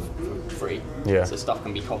copy stuff for free. Yeah. So stuff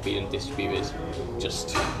can be copied and distributed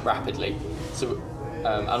just rapidly. So,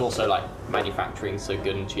 and also, like, manufacturing's so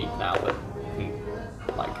good and cheap now that,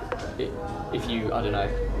 like, if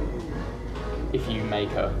you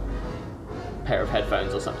make a pair of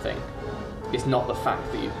headphones or something, it's not the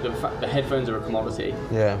fact that the headphones are a commodity.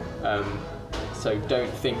 Yeah. So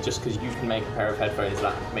don't think just because you can make a pair of headphones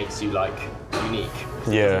that makes you, like, unique.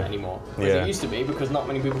 It Yeah. doesn't anymore. Whereas Yeah. it used to be, because not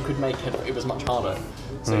many people could make headphones. It was much harder.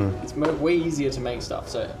 So it's way easier to make stuff.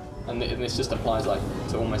 So and this just applies, like,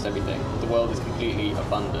 to almost everything. The world is completely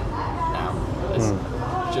abundant now. There's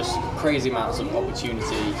just crazy amounts of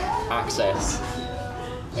opportunity, access,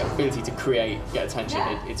 ability to create, get attention.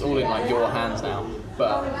 It's all in, like, your hands now,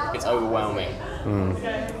 but it's overwhelming.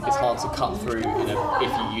 It's hard to cut through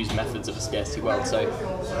if you use methods of a scarcity world. So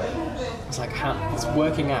it's like it's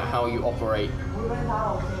working out how you operate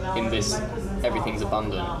in this everything's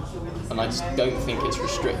abundant, and I just don't think it's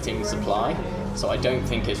restricting supply. So I don't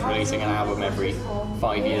think it's releasing an album every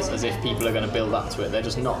 5 years as if people are going to build up to it. They're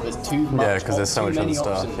just not. There's too much. Yeah, because there's so much other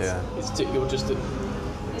stuff. Options. Yeah. You're just.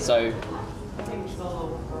 So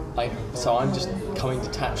I'm just coming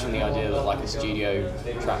detached from the idea that like a studio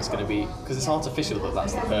track's going to be, because it's artificial that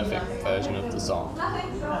that's the perfect version of the song.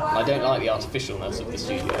 And I don't like the artificialness of the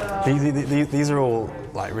studio. These are all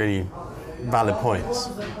like really valid points,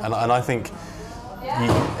 and I think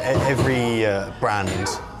every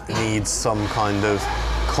brand needs some kind of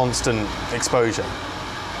constant exposure.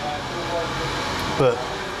 But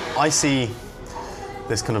I see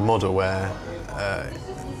this kind of model where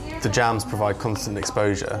the jams provide constant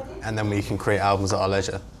exposure, and then we can create albums at our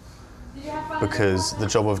leisure. Because the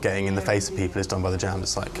job of getting in the face of people is done by the jams.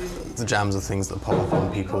 It's like the jams are things that pop up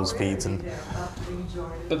on people's feeds, and.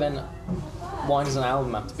 But then, why does an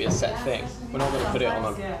album have to be a set thing? We're not going to put it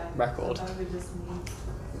on a record.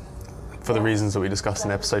 For the reasons that we discussed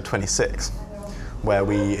in episode 26, where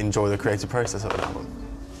we enjoy the creative process of an album.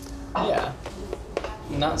 Yeah,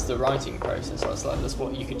 and that's the writing process. That's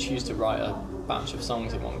what you could choose to write a batch of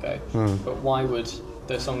songs in one go. But why would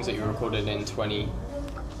the songs that you recorded in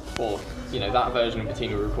that version of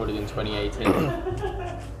Patina recorded in 2018?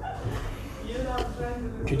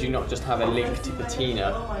 Could you not just have a link to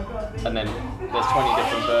Patina, and then there's 20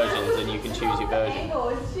 different versions, and you can choose your version?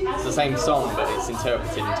 It's the same song, but it's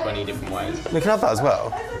interpreted in 20 different ways. We can have that as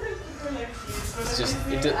well. It's just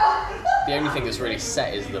the only thing that's really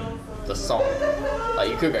set is the song. Like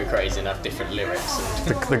you could go crazy and have different lyrics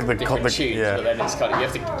and different tunes, yeah. but then it's kind of you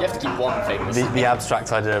have to keep one thing. The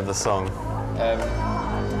abstract idea of the song.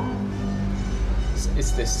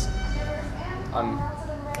 It's this.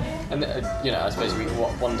 I suppose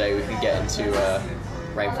one day we can get into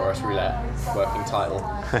Rainforest Roulette, working title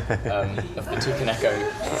of the Toucan Echo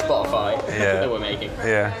Spotify that we're making.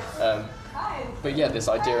 Yeah. But yeah, this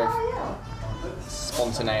idea of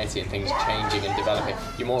spontaneity and things changing and developing.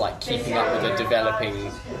 You're more like keeping up with a developing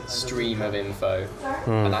stream of info,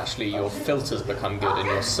 and actually your filters become good and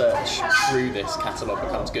your search through this catalogue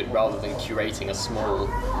becomes good, rather than curating a small,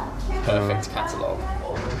 perfect catalogue.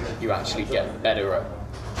 You actually get better at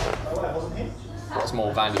what's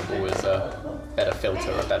more valuable is a better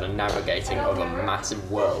filter, a better navigating of a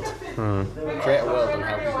massive world. Create a world and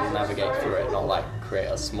help people navigate through it, not like create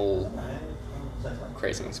something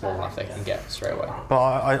small enough they can get straight away. But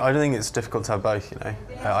I don't think it's difficult to have both,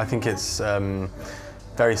 I think it's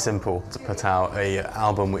very simple to put out a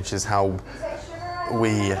album which is how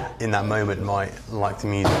we, in that moment, might like the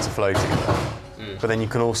music to flow together. But then you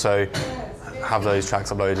can also have those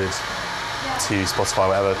tracks uploaded to Spotify,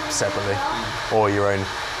 whatever, separately, or your own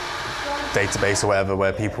database or whatever,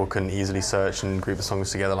 where people can easily search and group the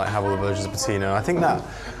songs together, like have all the versions of Patina. And I think that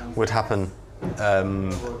would happen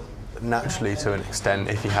naturally to an extent.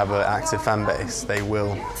 If you have an active fan base, they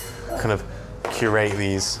will kind of curate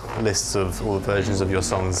these lists of all the versions of your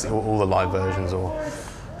songs, all the live versions,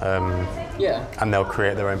 and they'll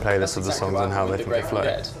create their own playlist of the songs and how they think they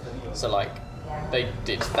flow. So like, they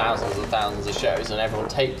did thousands and thousands of shows and everyone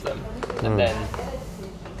taped them, and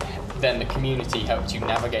then the community helped you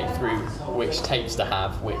navigate through which tapes to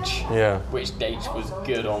have, which dates was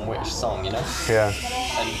good on which song, Yeah.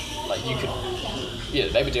 And like you could,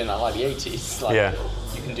 they were doing that like the 80s. Like,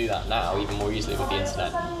 you can do that now even more easily with the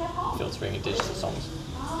internet, filtering of digital songs.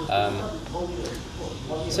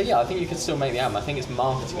 So I think you can still make the album. I think it's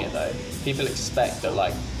marketing it though. People expect that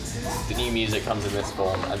like the new music comes in this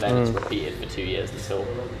form and then it's repeated for 2 years until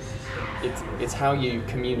it's how you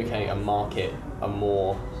communicate and market a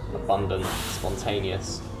more abundant,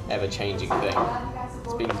 spontaneous, ever-changing thing.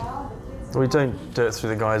 We don't do it through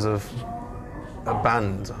the guise of a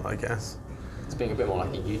band, I guess. It's being a bit more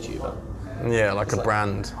like a YouTuber. Yeah, like a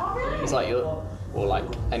brand. It's like or like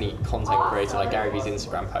any content creator, like Gary Vee's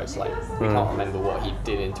Instagram posts, like we can't remember what he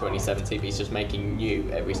did in 2017, but he's just making new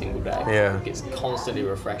every single day. Yeah. It's constantly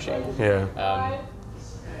refreshing. Yeah.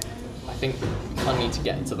 I think you kind of need to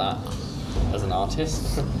get into that as an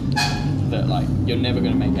artist, that like you're never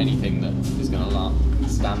going to make anything that is going to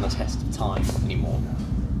stand the test of time anymore.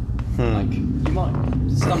 Like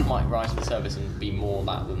stuff might rise to the surface and be more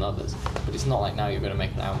that than others, but it's not like now you're going to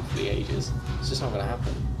make an album for the ages. It's just not going to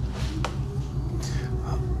happen.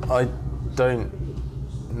 I don't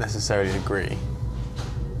necessarily agree.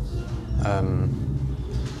 I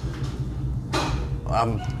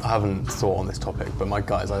haven't thought on this topic, but my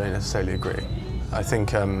gut is I don't necessarily agree. I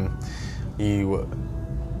think you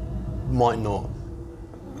might not,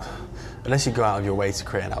 unless you go out of your way to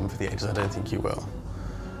create an album for the ages, I don't think you will.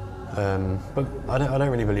 But I don't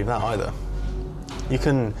really believe that either. You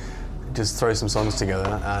can just throw some songs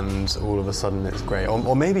together and all of a sudden it's great.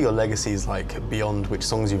 Or maybe your legacy is like beyond which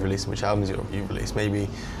songs you've released and which albums you've released. Maybe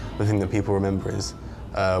the thing that people remember is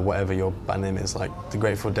whatever your band name is. Like the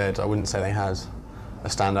Grateful Dead, I wouldn't say they had a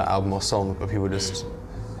standout album or song, but people just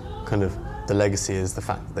kind of, the legacy is the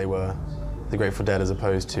fact that they were the Grateful Dead as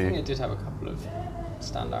opposed to... I think it did have a couple of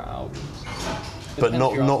standout albums. But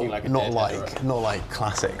not Dead like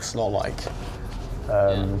classics, not like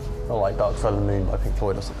Dark Side of the Moon by Pink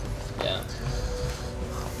Floyd or something. Yeah.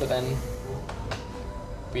 But then,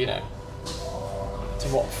 you know,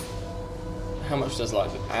 how much does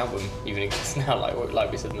like the album even exist now?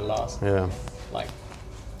 Like we said in the last. Yeah. Like,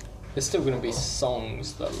 there's still going to be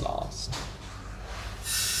songs that last.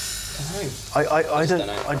 I don't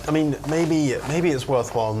know. I mean, maybe it's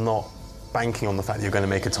worthwhile not banking on the fact that you're going to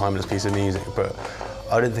make a timeless piece of music, but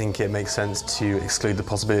I don't think it makes sense to exclude the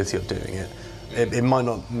possibility of doing it. It might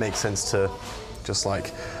not make sense to just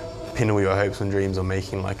like pin all your hopes and dreams on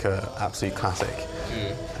making like a absolute classic,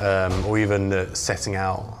 or even setting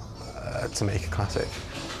out to make a classic.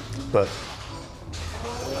 But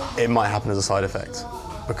it might happen as a side effect,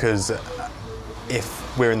 because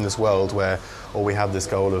if we're in this world where, or we have this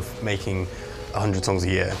goal of making 100 songs a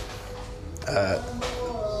year,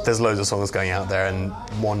 there's loads of songs going out there and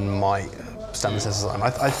one might stand the test of time.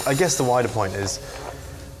 I guess the wider point is,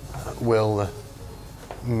 will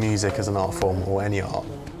music as an art form, or any art,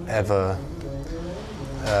 ever,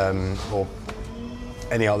 or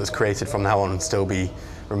any art that's created from now on still be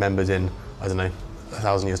remembered in, I don't know,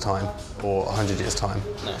 1,000 years' time or 100 years' time?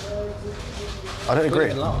 No. I don't agree.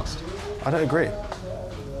 It won't even last. I don't agree.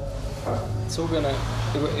 It's all gonna.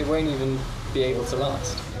 It won't even be able to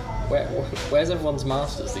last. Where's everyone's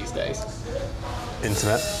masters these days?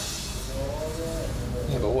 Internet.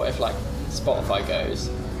 Yeah, but what if like Spotify goes?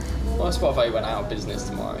 What if Spotify went out of business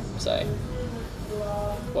tomorrow, say?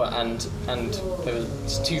 Well, and there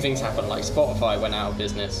was two things happened. Like Spotify went out of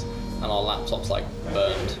business, and our laptops like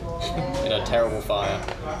burned in a terrible fire.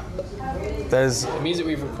 There's The music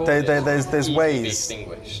we've recorded. there's easily ways. Be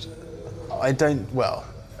extinguished. I don't. Well,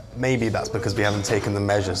 maybe that's because we haven't taken the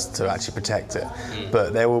measures to actually protect it.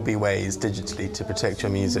 But there will be ways digitally to protect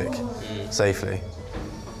your music safely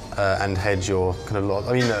and hedge your kind of loss.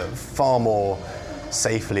 I mean, far more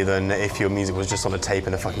safely than if your music was just on a tape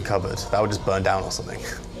in a fucking cupboard. That would just burn down or something.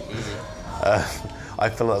 I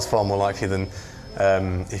feel that's far more likely than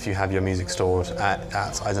if you have your music stored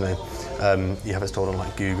at I don't know, you have it stored on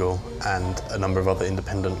like Google and a number of other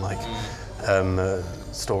independent like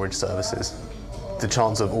storage services. The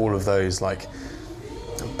chance of all of those like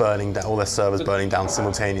burning down, all their servers burning down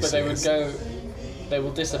simultaneously. But they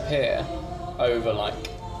will disappear over like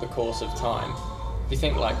the course of time. If you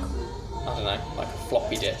think like, I don't know, like a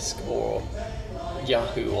floppy disk or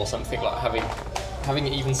Yahoo or something, like having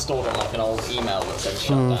it even stored on like an old email that said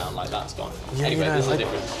shut down, like that's gone. Yeah, anyway, yeah, this is a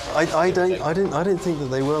different. I don't think that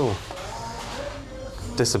they will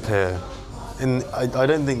disappear. I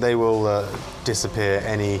don't think they will disappear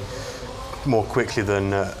any more quickly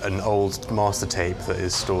than an old master tape that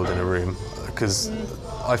is stored in a room, because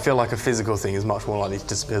I feel like a physical thing is much more likely to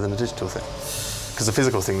disappear than a digital thing. Because a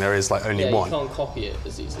physical thing, there is like only one. You can't copy it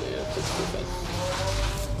as easily as a physical thing,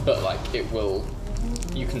 but like it will.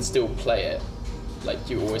 You can still play it. Like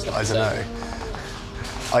you always have. I don't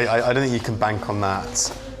know. I don't think you can bank on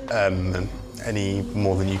that any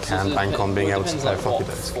more than you can bank on being able to play a floppy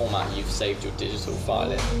disk. Format you've saved your digital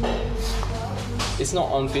file in. It's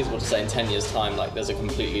not unfeasible to say in 10 years' time, like there's a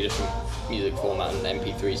completely different music format and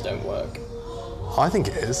MP3s don't work. I think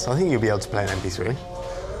it is. I think you'll be able to play an MP3.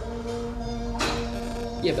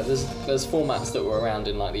 Yeah, but there's formats that were around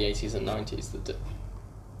in like the 80s and 90s that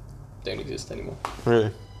don't exist anymore.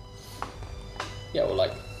 Really? Yeah, or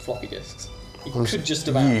like floppy disks. You could just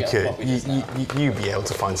about get a floppy disk now. You'd be able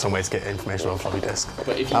to find some way to get information on a floppy disk.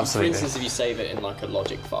 But if you, absolutely. for instance, if you save it in like a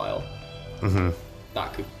Logic file,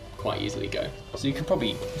 that could quite easily go. So you could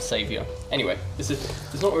probably save your. Anyway, this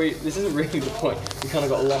isn't really the point. We kind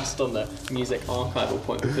of got lost on the music archival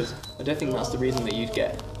point because I don't think that's the reason that you'd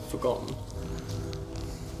get forgotten.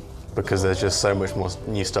 Because there's just so much more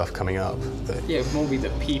new stuff coming up. Yeah, it would more be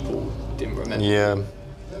that people didn't remember. Yeah.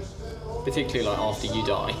 Particularly like after you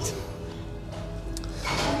died.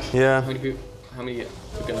 Yeah. How many are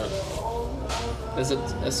gonna?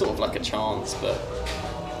 There's sort of like a chance, but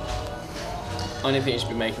I don't think you should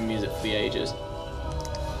be making music for the ages.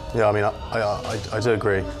 Yeah, I mean, I do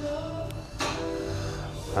agree.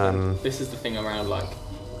 This is the thing around like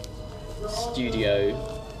studio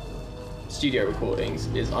recordings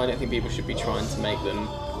is I don't think people should be trying to make them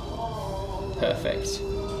perfect.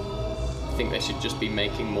 I think they should just be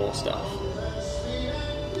making more stuff.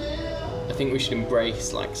 think we should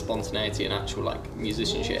embrace like spontaneity and actual like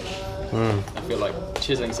musicianship. I feel like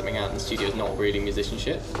chiseling something out in the studio is not really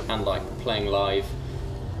musicianship, and like playing live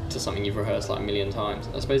to something you've rehearsed like a million times.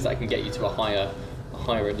 I suppose that can get you to a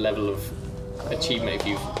higher level of achievement if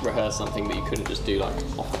you've rehearsed something that you couldn't just do like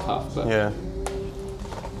off the cuff. But Yeah.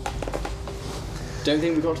 don't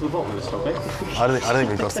think we got to the bottom of this topic. I don't think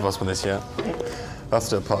we've got to the bottom of this yet. We'll have to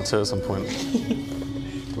do a part 2 at some point.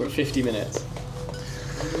 We're at 50 minutes.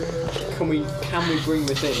 Can we bring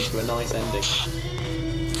this into a nice ending?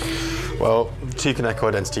 Well, Chicken Echo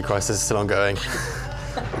identity crisis is still ongoing.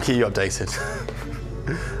 I'll keep you updated.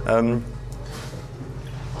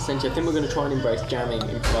 Essentially, I think we're going to try and embrace jamming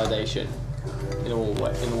improvisation in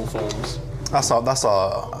all forms. That's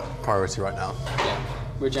our priority right now. Yeah,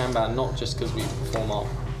 we're a jam band not just because we perform our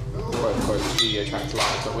quote studio tracks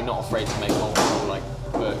live, but we're not afraid to make multiple like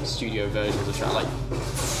studio versions of tracks. Like,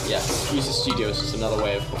 yeah, use the studio as just another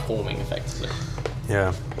way of performing effectively.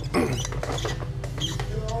 Yeah.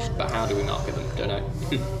 But how do we market them? Don't know.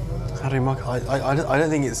 How do we market? I don't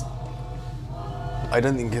think it's. I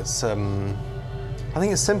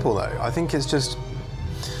think it's simple though. I think it's just.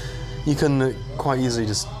 You can quite easily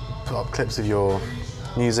just put up clips of your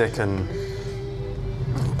music and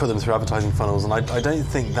put them through advertising funnels, and I don't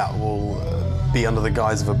think that will be under the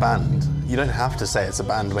guise of a band. You don't have to say it's a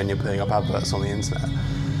band when you're putting up adverts on the internet.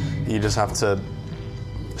 You just have to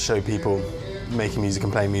show people making music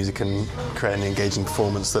and playing music and create an engaging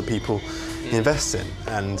performance that people invest in.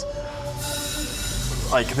 And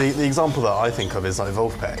like the example that I think of is like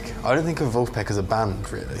Wolfpack. I don't think of Wolfpack as a band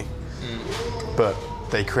really, but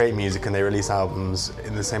they create music and they release albums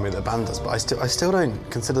in the same way that a band does. But I still don't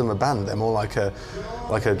consider them a band. They're more like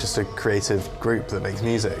just a creative group that makes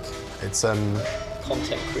music. It's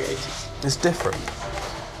Content creators. It's different,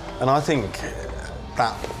 and I think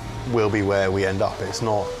that will be where we end up. It's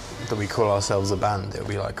not that we call ourselves a band. It'll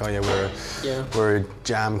be like, oh yeah, we're a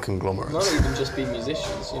jam conglomerate. Not even just be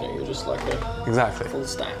musicians. You know, you're just like a Exactly. full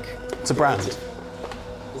stack. It's a brand.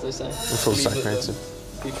 As they say. A full stack creative.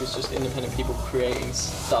 People's just independent people creating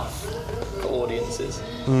stuff for audiences.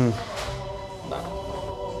 That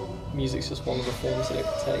music's just one of the forms that it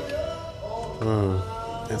could take.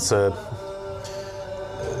 It's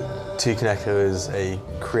Toucan Echo is a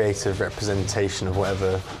creative representation of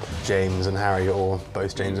whatever James and Harry, or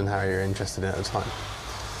both James and Harry, are interested in at the time.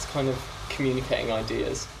 It's kind of communicating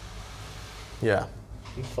ideas Yeah.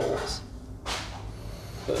 and thoughts.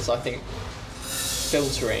 But it's, I think,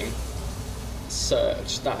 filtering,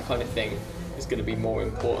 search, that kind of thing is going to be more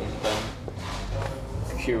important than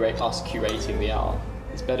us curating the art.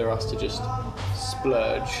 It's better us to just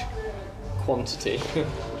splurge quantity,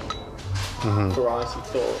 variety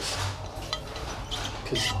thoughts.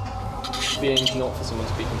 Because the aim's not for someone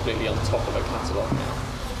to be completely on top of a catalogue now.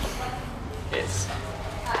 It's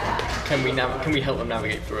can we help them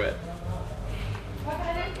navigate through it?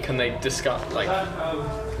 Can they make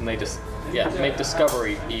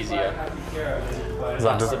discovery easier?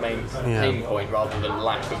 That's the main pain point, rather than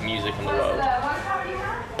lack of music in the world.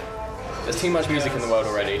 There's too much music in the world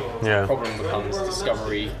already. Yeah. The problem becomes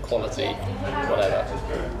discovery, quality, whatever.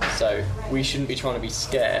 So we shouldn't be trying to be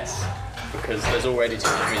scarce, because there's already too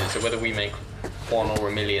much music. So whether we make 1 or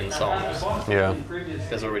 1 million songs,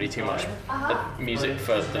 there's already too much music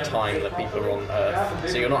for the time that people are on Earth.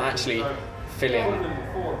 So you're not actually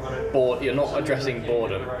you're not addressing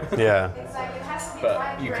boredom. Yeah.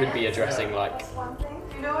 But you could be addressing like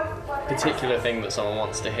a particular thing that someone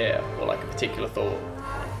wants to hear, or like a particular thought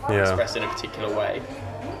expressed in a particular way.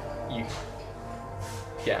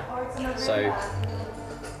 So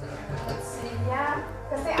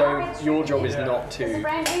your job is not to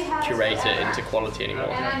curate it into quality anymore.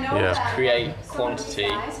 Yeah. Just create quantity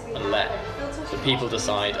and let the people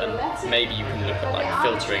decide, and maybe you can look at like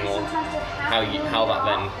filtering on how that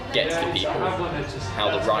then gets to people, how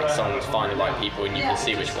the right songs find the right people, and you can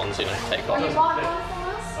see which ones take off.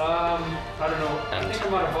 And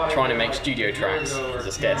trying to make studio tracks is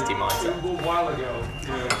a scarcity mindset.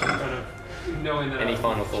 Any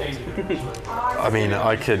final thoughts? I mean,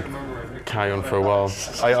 I could carry on for a while.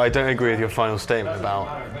 I don't agree with your final statement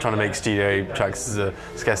about trying to make studio tracks as a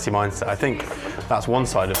scarcity mindset. I think that's one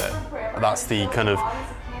side of it. That's the kind of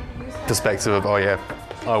perspective of, I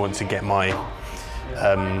want to get my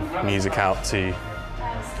music out to.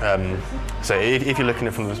 So if you're looking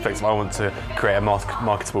at it from the perspective, I want to create a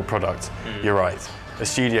marketable product, you're right. A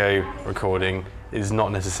studio recording is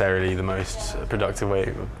not necessarily the most productive way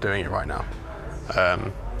of doing it right now.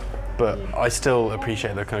 But I still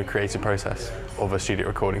appreciate the kind of creative process of a studio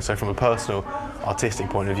recording. So from a personal, artistic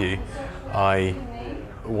point of view, I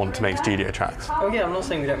want to make studio tracks. Oh yeah, I'm not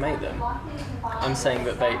saying we don't make them. I'm saying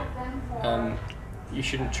that they, you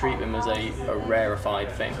shouldn't treat them as a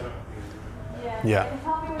rarefied thing. Yeah.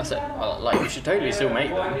 That's it. Like, you should totally still make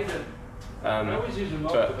them.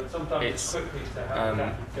 But it's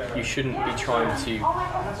you shouldn't be trying to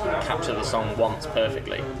capture the song once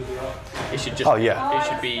perfectly. It should just it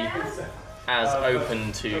should be as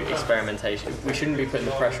open to experimentation. We shouldn't be putting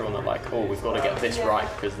the pressure on that, like, oh, we've got to get this right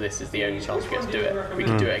because this is the only chance we get to do it. We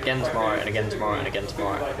can do it again tomorrow and again tomorrow and again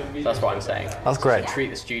tomorrow. So that's what I'm saying. That's great. Treat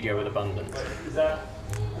the studio with abundance.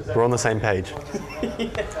 We're on the same page.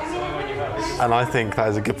 And I think that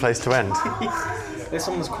is a good place to end. This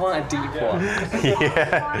one was quite a deep one.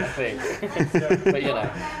 Yeah. I think. But you know,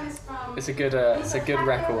 it's a good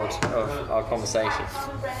record of our conversation.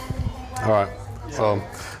 All right. Well,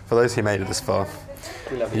 for those who made it this far,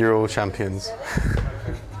 We love you. you're all champions.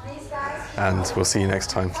 And we'll see you next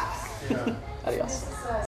time. Adios.